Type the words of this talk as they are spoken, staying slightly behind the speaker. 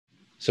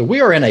So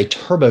we are in a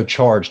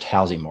turbocharged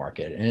housing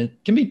market, and it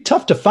can be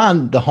tough to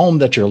find the home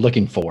that you're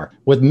looking for.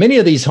 With many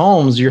of these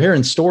homes, you're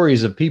hearing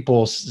stories of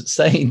people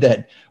saying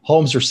that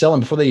homes are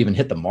selling before they even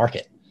hit the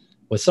market,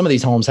 with some of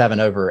these homes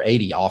having over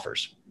 80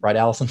 offers. Right,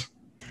 Allison?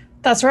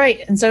 That's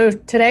right. And so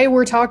today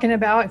we're talking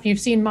about, if you've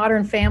seen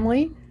Modern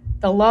Family,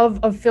 the love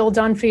of Phil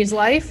Dunphy's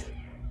life,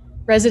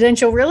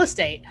 residential real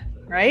estate,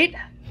 right?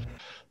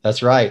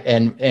 That's right.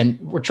 And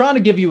we're trying to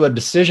give you a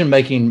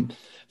decision-making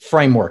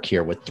framework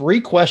here with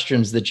 3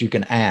 questions that you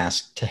can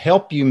ask to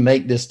help you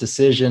make this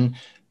decision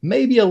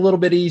maybe a little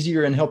bit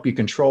easier and help you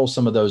control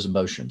some of those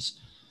emotions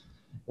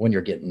when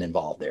you're getting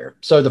involved there.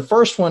 So the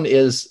first one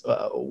is,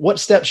 what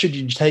steps should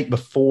you take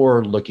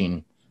before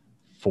looking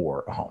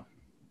for a home?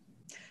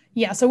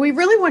 Yeah, so we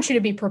really want you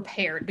to be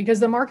prepared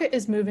because the market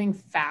is moving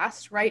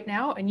fast right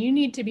now and you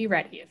need to be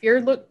ready. If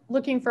you're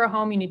looking for a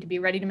home, you need to be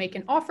ready to make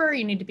an offer.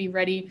 You need to be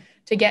ready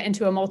to get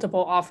into a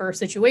multiple offer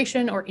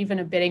situation or even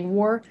a bidding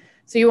war.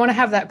 So you want to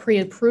have that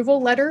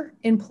pre-approval letter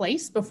in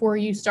place before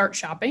you start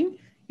shopping.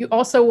 You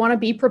also want to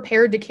be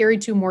prepared to carry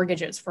 2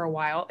 mortgages for a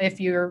while if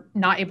you're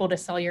not able to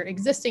sell your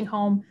existing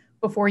home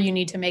before you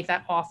need to make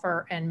that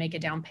offer and make a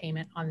down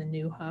payment on the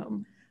new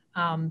home.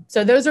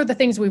 So those are the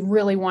things we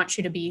really want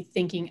you to be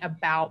thinking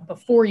about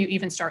before you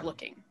even start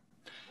looking.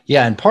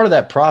 Yeah. And part of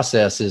that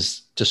process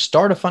is to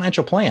start a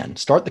financial plan,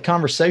 start the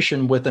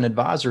conversation with an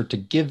advisor to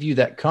give you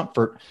that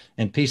comfort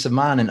and peace of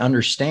mind and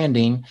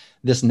understanding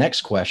this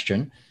next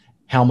question: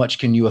 how much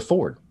can you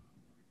afford?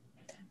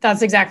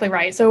 That's exactly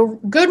right. So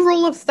good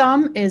rule of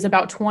thumb is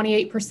about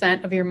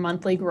 28% of your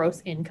monthly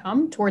gross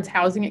income towards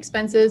housing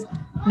expenses,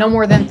 no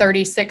more than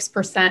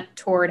 36%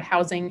 toward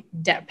housing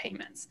debt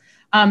payments.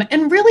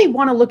 And really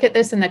want to look at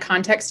this in the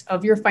context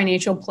of your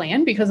financial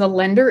plan, because a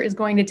lender is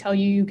going to tell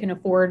you you can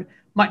afford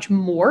much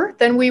more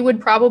than we would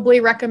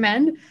probably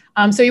recommend.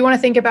 So you want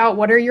to think about,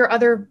 what are your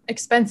other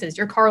expenses,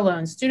 your car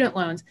loans, student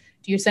loans?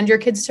 Do you send your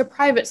kids to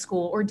private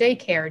school or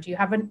daycare? Do you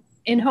have an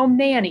in-home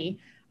nanny?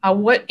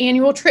 What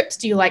annual trips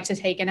do you like to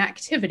take and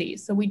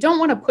activities? So we don't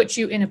want to put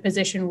you in a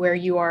position where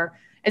you are,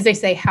 as they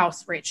say,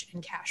 house rich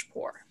and cash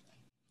poor.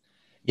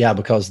 Yeah,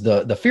 because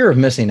the fear of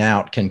missing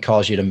out can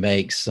cause you to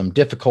make some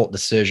difficult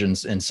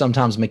decisions and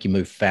sometimes make you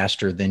move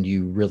faster than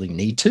you really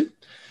need to.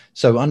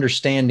 So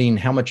understanding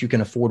how much you can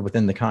afford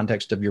within the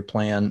context of your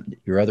plan,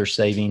 your other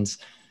savings,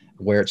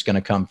 where it's going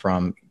to come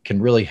from,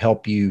 can really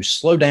help you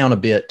slow down a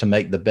bit to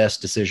make the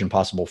best decision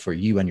possible for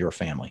you and your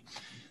family.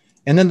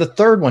 And then the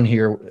third one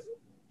here,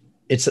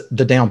 it's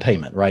the down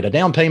payment, right? A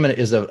down payment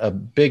is a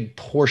big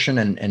portion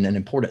and an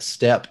important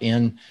step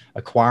in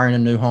acquiring a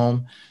new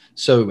home.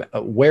 So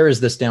where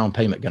is this down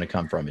payment going to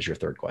come from is your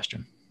third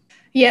question.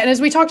 Yeah, and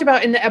as we talked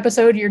about in the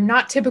episode, you're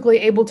not typically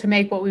able to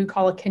make what we would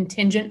call a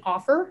contingent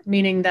offer,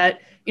 meaning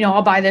that,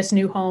 I'll buy this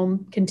new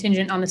home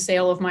contingent on the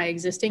sale of my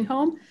existing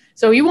home.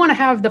 So you want to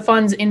have the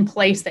funds in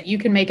place that you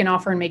can make an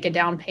offer and make a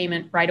down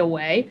payment right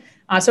away.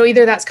 So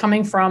either that's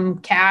coming from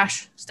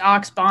cash,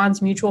 stocks,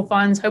 bonds, mutual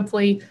funds.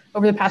 Hopefully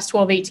over the past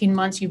 12, 18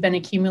 months, you've been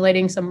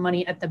accumulating some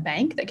money at the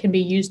bank that can be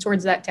used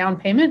towards that down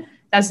payment.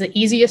 That's the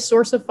easiest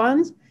source of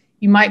funds.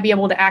 You might be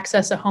able to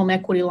access a home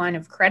equity line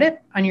of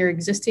credit on your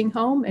existing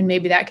home, and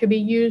maybe that could be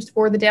used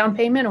for the down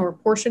payment or a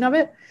portion of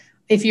it.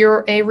 If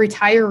you're a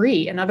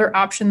retiree, another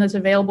option that's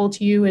available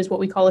to you is what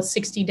we call a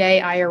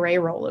 60-day IRA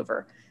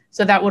rollover.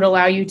 So that would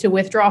allow you to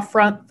withdraw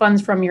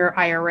funds from your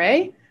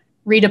IRA,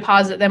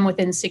 redeposit them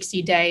within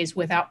 60 days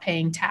without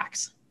paying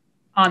tax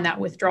on that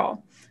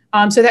withdrawal.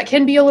 So that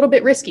can be a little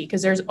bit risky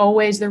because there's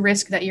always the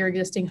risk that your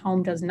existing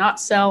home does not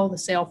sell, the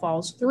sale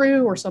falls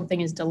through, or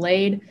something is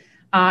delayed.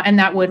 And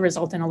that would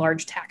result in a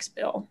large tax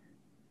bill.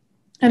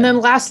 And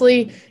then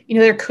lastly,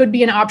 there could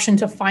be an option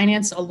to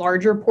finance a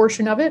larger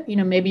portion of it.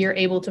 Maybe you're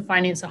able to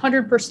finance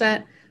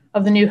 100%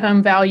 of the new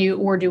home value,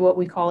 or do what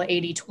we call an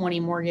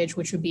 80-20 mortgage,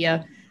 which would be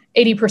a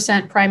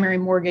 80% primary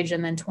mortgage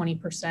and then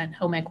 20%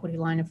 home equity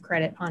line of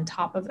credit on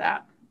top of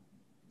that.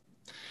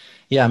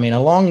 Yeah,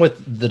 along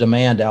with the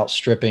demand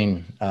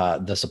outstripping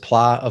the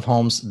supply of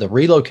homes, the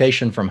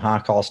relocation from high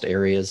cost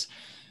areas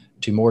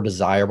to more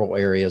desirable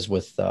areas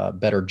with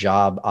better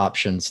job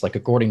options, like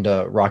according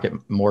to Rocket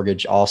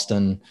Mortgage,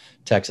 Austin,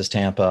 Texas,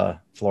 Tampa,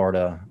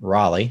 Florida,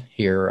 Raleigh,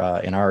 here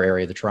in our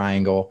area, the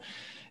Triangle,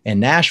 and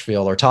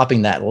Nashville are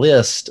topping that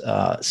list.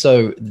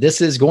 So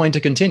this is going to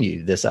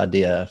continue, this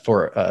idea,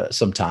 for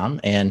some time,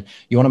 and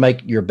you want to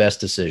make your best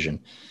decision.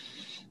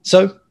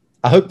 So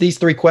I hope these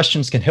 3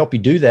 questions can help you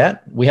do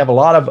that. We have a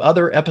lot of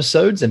other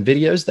episodes and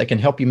videos that can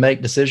help you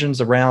make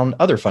decisions around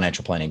other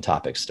financial planning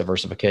topics,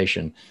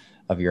 diversification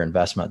of your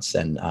investments,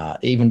 and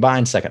even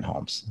buying second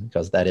homes,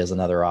 because that is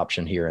another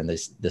option here in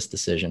this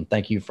decision.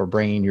 Thank you for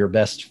bringing your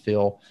best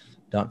Phil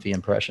Dunphy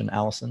impression,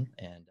 Allison.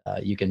 And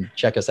you can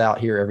check us out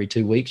here every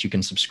 2 weeks. You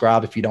can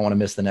subscribe if you don't want to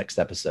miss the next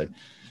episode.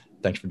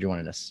 Thanks for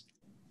joining us.